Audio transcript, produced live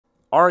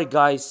Alright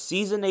guys,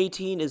 Season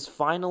 18 is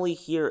finally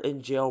here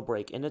in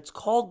Jailbreak, and it's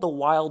called the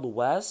Wild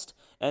West,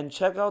 and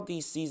check out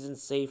these season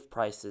safe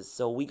prices.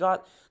 So we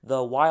got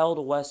the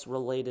Wild West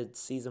related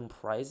season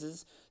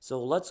prizes,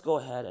 so let's go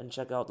ahead and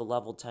check out the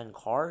level 10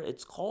 car.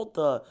 It's called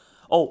the...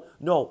 Oh,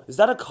 no, is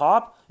that a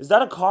cop? Is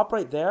that a cop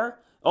right there?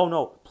 Oh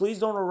no, please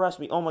don't arrest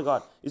me. Oh my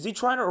god, is he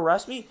trying to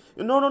arrest me?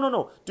 No, no, no,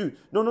 no, dude,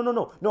 no, no, no,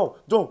 no, no,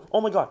 don't.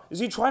 Oh my god, is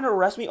he trying to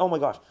arrest me? Oh my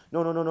gosh,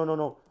 no, no, no, no, no,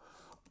 no.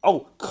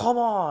 Oh, come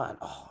on.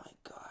 Oh my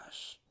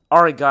gosh.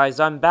 Alright guys,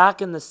 I'm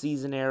back in the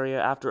season area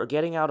after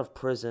getting out of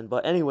prison.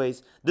 But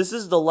anyways, this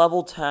is the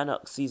level 10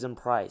 season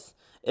price.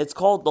 It's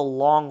called the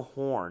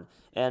Longhorn.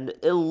 And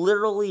it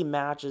literally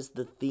matches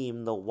the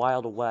theme, the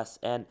Wild West.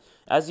 And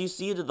as you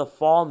see to the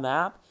fall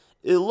map,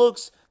 it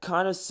looks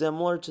kind of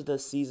similar to the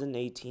Season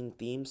 18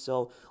 theme.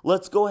 So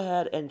let's go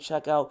ahead and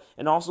check out.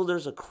 And also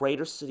there's a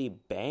Crater City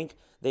bank.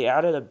 They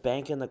added a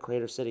bank in the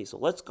Crater City. So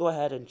let's go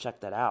ahead and check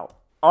that out.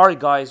 Alright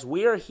guys,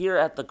 we are here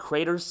at the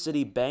Crater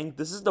City Bank.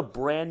 This is the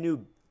brand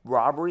new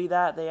robbery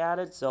that they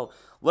added. So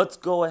let's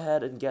go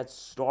ahead and get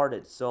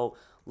started. So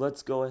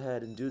let's go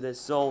ahead and do this.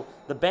 So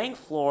the bank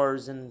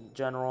floors in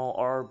general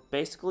are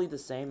basically the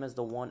same as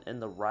the one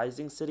in the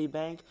Rising City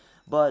Bank.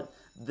 But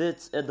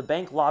the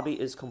bank lobby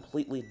is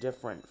completely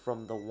different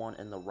from the one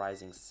in the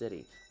Rising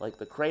City. Like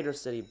the Crater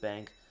City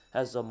Bank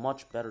has a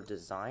much better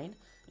design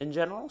in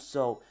general.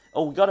 So,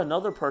 oh, we got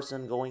another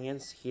person going in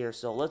here,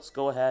 so let's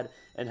go ahead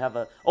and have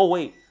a... Oh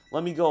wait,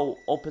 let me go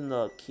open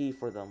the key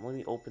for them. Let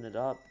me open it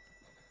up.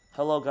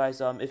 Hello guys,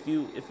 if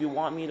you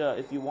want me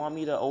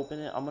to open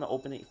it, I'm gonna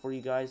open it for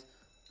you guys.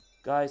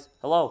 Guys,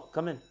 hello,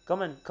 come in,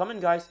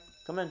 guys,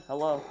 come in.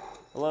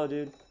 Hello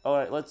dude.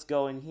 Alright, let's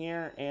go in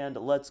here and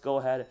let's go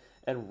ahead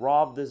and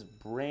rob this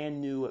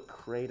brand new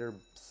Crater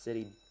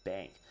City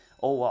Bank.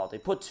 Oh wow, they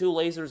put 2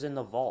 lasers in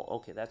the vault.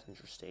 Okay, that's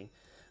interesting.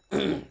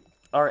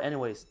 Alright,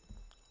 anyways,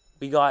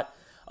 we got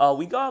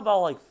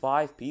about like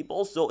 5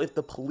 people, so if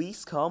the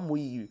police come,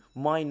 we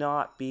might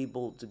not be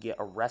able to get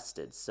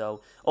arrested.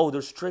 So, oh,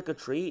 there's trick or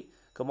treat.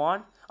 Come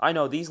on. I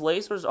know these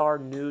lasers are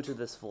new to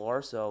this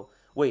floor, so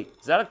wait,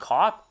 is that a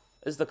cop?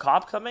 Is the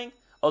cop coming?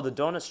 Oh, the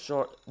donut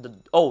short.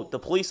 The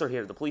police are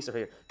here. The police are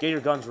here. Get your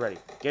guns ready.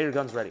 Get your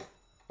guns ready.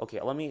 Okay,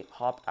 let me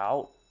hop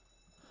out.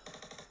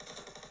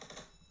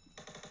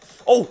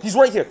 Oh, he's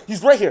right here.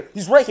 He's right here.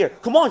 He's right here.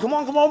 Come on, come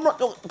on, come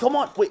on, come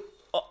on. Wait.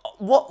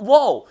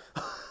 Whoa.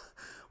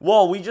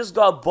 Whoa, we just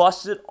got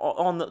busted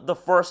on the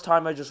first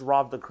time I just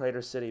robbed the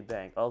Crater City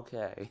Bank.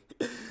 Okay.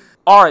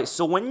 Alright,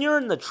 so when you're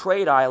in the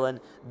trade island,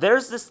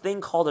 there's this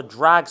thing called a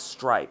drag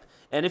stripe.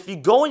 And if you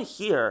go in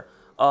here,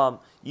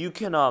 you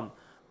can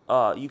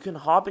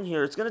hop in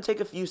here. It's going to take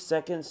a few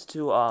seconds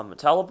to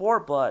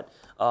teleport, but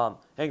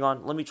hang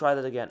on, let me try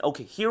that again.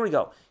 Okay, here we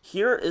go.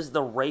 Here is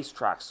the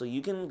racetrack. So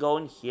you can go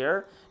in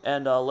here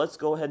and let's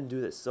go ahead and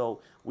do this.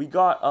 So we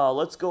got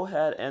let's go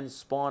ahead and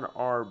spawn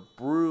our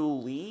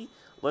Brulee.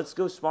 Let's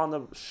go spawn the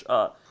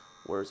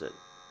where is it?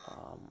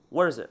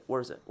 Where is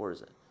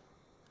it?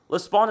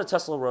 Let's spawn a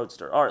Tesla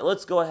Roadster. All right,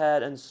 let's go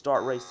ahead and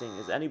start racing.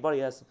 Is anybody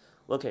has?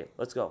 Okay,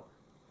 let's go.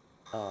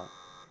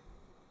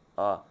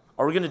 Are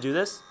we gonna do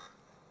this?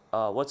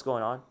 What's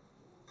going on?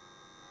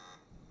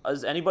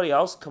 Is anybody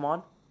else? Come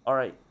on. All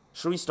right.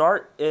 Should we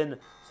start in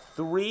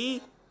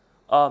 3,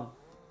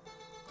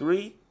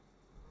 3,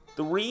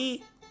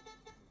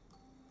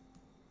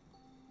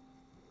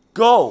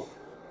 go.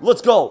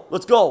 Let's go,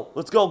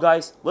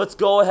 guys. Let's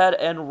go ahead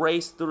and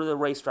race through the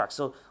racetrack.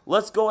 So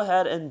let's go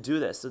ahead and do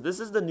this. So this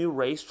is the new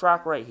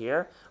racetrack right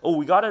here. Oh,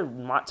 we got a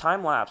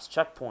time-lapse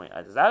checkpoint.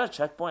 Is that a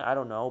checkpoint? I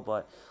don't know,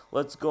 but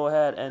let's go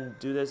ahead and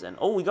do this. And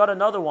oh, we got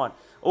another one.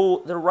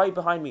 Oh, they're right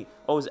behind me.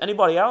 Oh, is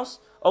anybody else?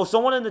 Oh,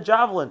 someone in the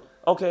javelin.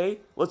 Okay,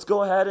 let's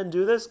go ahead and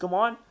do this. Come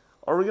on.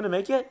 Are we going to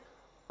make it?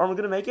 Are we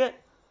going to make it?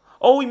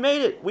 Oh, we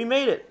made it. We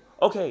made it.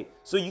 Okay,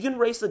 so you can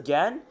race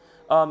again.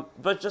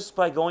 But just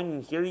by going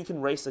in here, you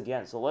can race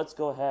again. So let's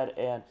go ahead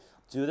and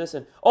do this.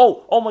 And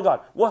oh my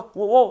God!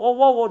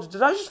 Whoa!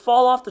 Did I just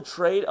fall off the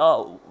trade?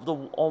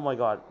 Oh my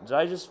God! Did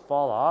I just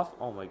fall off?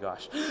 Oh my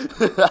gosh!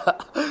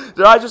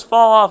 Did I just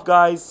fall off,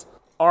 guys?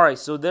 All right.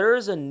 So there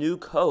is a new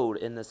code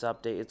in this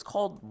update. It's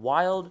called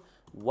Wild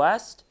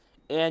West,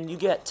 and you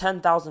get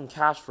 10,000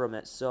 cash from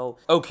it. So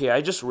okay,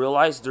 I just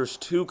realized there's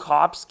 2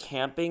 cops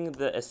camping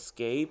the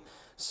escape.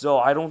 So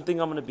I don't think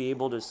I'm going to be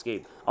able to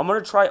escape. I'm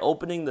going to try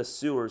opening the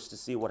sewers to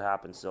see what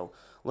happens. So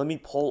let me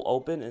pull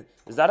open.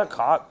 Is that a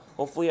cop?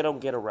 Hopefully I don't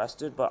get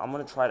arrested, but I'm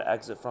going to try to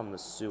exit from the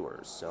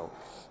sewers. So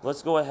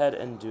let's go ahead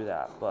and do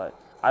that. But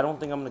I don't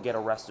think I'm going to get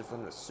arrested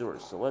from the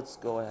sewers. So let's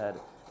go ahead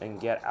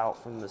and get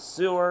out from the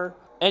sewer.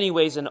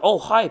 Anyways, and oh,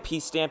 hi,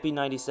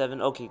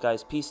 P-Stampy97. Okay,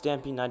 guys,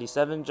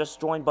 P-Stampy97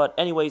 just joined. But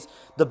anyways,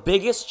 the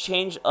biggest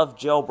change of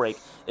Jailbreak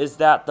is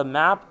that the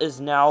map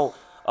is now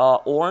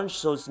orange,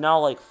 so it's now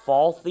like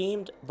fall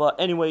themed. But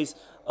anyways,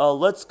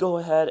 let's go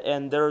ahead,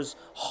 and there's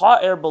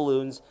hot air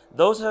balloons.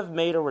 Those have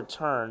made a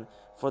return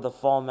for the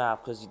fall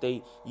map because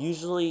they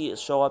usually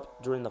show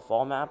up during the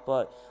fall map.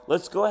 But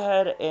let's go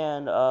ahead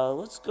and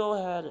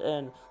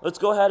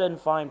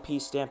find P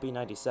Stampy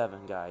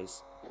 97,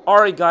 guys.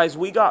 Alright guys,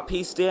 we got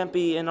P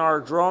Stampy in our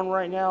drone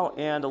right now,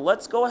 and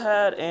let's go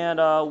ahead and,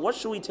 what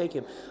should we take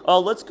him?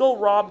 Let's go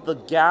rob the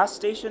gas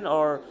station,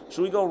 or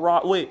should we go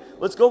rob, wait,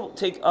 let's go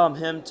take,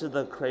 him to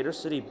the Crater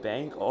City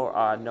Bank,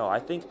 or, no, I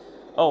think,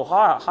 oh,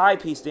 hi,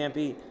 P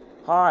Stampy,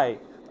 hi,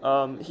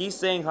 he's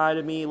saying hi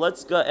to me.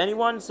 Let's go,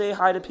 anyone say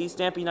hi to P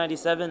Stampy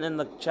 97 in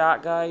the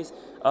chat, guys?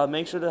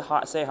 Make sure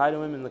to say hi to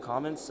him in the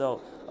comments. So,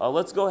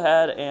 let's go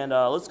ahead and,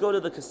 let's go to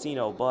the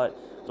casino, but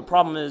the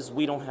problem is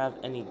we don't have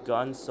any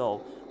guns,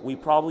 so we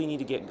probably need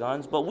to get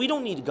guns, but we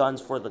don't need guns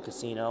for the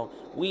casino.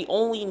 We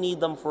only need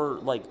them for,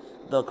 like,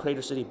 the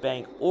Crater City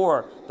Bank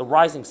or the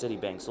Rising City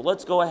Bank. So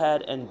let's go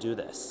ahead and do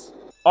this.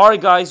 Alright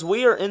guys,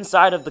 we are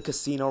inside of the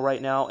casino right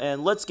now,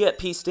 and let's get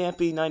P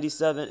Stampy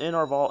 97 in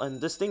our vault,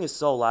 and this thing is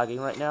so lagging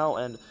right now,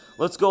 and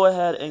let's go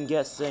ahead and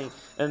get saying,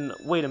 and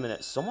wait a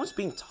minute, someone's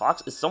being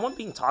toxic, is someone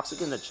being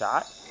toxic in the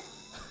chat?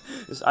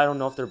 I don't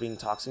know if they're being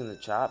toxic in the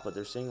chat, but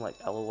they're saying, like,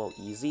 LOL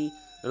easy.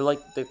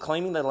 They're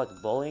claiming they're,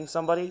 like, bullying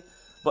somebody.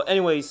 But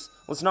anyways,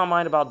 let's not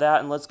mind about that,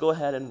 and let's go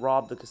ahead and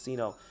rob the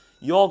casino.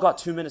 You all got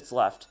 2 minutes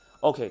left.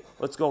 Okay,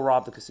 let's go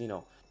rob the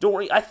casino. Don't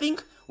worry, I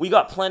think we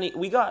got plenty.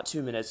 We got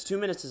 2 minutes. 2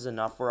 minutes is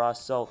enough for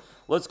us, so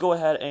let's go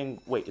ahead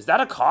and... Wait, is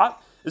that a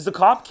cop? Is the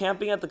cop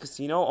camping at the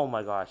casino? Oh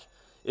my gosh.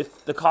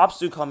 If the cops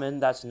do come in,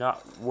 that's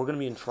not... We're going to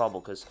be in trouble,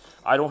 because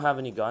I don't have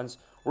any guns.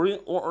 We're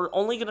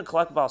only going to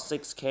collect about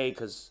 6K,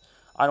 because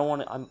I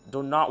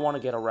do not want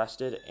to get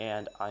arrested,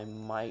 and I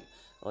might...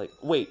 Like,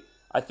 wait...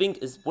 I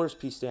think where's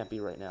P Stampy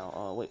right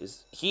now? Wait,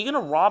 is he gonna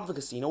rob the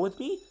casino with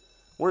me?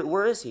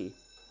 Where is he?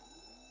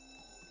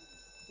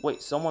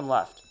 Wait, someone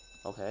left.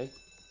 Okay.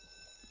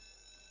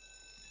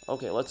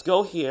 Okay, let's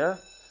go here,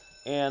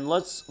 and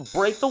let's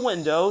break the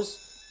windows,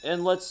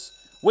 and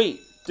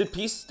wait, did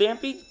P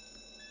Stampy?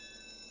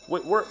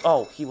 Wait,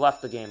 oh, he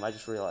left the game, I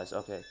just realized.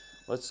 Okay,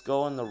 let's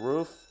go on the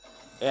roof,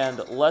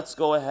 and let's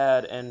go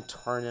ahead and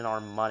turn in our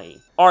money.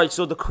 Alright,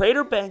 so the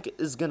Crater Bank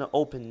is gonna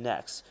open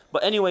next.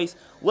 But anyways,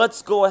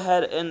 let's go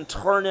ahead and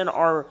turn in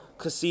our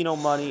casino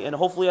money, and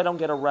hopefully I don't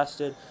get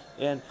arrested.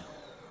 And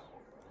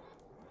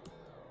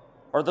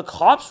are the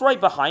cops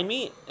right behind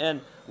me?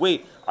 And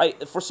wait,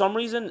 for some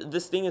reason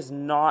this thing is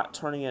not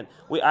turning in.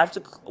 Wait, I have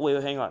to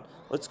wait, hang on.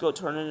 Let's go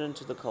turn it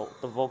into the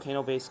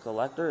volcano-based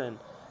collector, and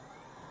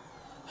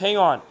hang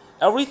on.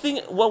 Everything,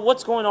 well,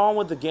 what's going on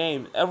with the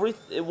game?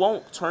 It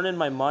won't turn in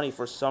my money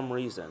for some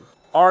reason.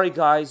 Alright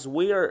guys,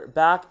 we are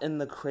back in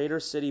the Crater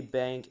City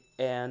Bank,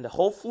 and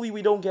hopefully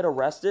we don't get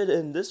arrested,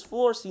 and this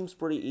floor seems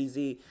pretty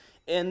easy,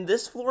 and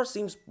this floor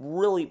seems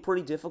really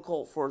pretty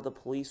difficult for the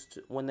police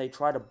when they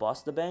try to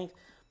bust the bank,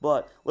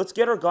 but let's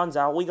get our guns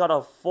out. We got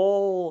a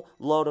full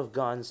load of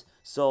guns,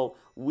 so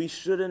we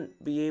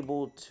shouldn't be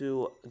able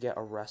to get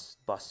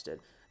busted,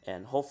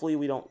 and hopefully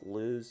we don't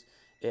lose.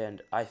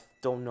 And I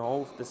don't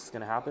know if this is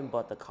going to happen,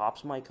 but the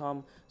cops might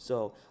come.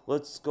 So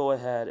let's go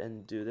ahead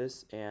and do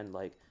this. And,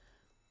 like,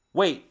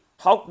 wait,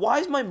 why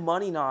is my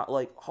money not,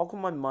 like, how come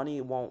my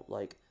money won't,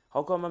 like,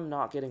 how come I'm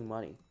not getting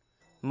money?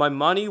 My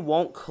money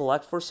won't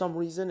collect for some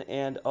reason.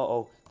 And,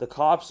 the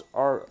cops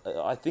are,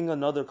 I think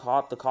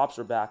the cops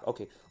are back.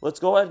 Okay, let's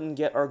go ahead and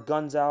get our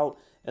guns out.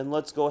 And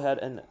let's go ahead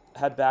and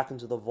head back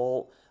into the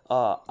vault.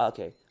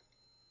 Okay.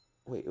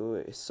 Wait,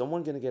 is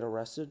someone going to get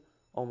arrested?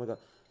 Oh, my God.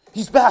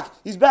 He's back!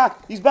 He's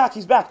back! He's back!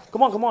 He's back!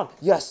 Come on, come on!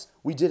 Yes!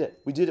 We did it!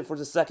 We did it for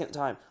the second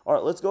time.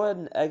 Alright, let's go ahead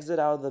and exit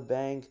out of the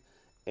bank.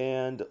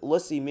 And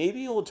let's see,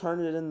 maybe we'll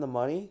turn it in the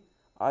money.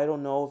 I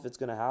don't know if it's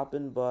gonna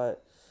happen,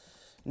 but...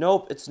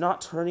 Nope, it's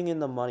not turning in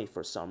the money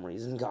for some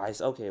reason,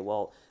 guys. Okay,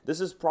 well, this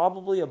is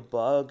probably a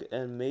bug,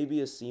 and maybe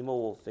Asimo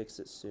will fix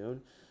it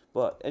soon.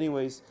 But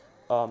anyways...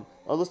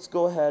 let's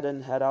go ahead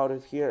and head out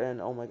of here,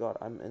 and oh my god,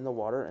 I'm in the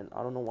water, and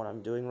I don't know what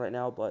I'm doing right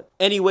now, but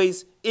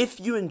anyways, if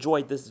you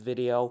enjoyed this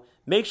video,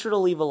 make sure to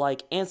leave a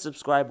like and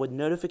subscribe with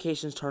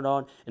notifications turned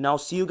on, and I'll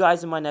see you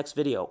guys in my next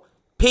video.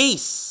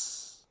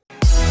 Peace!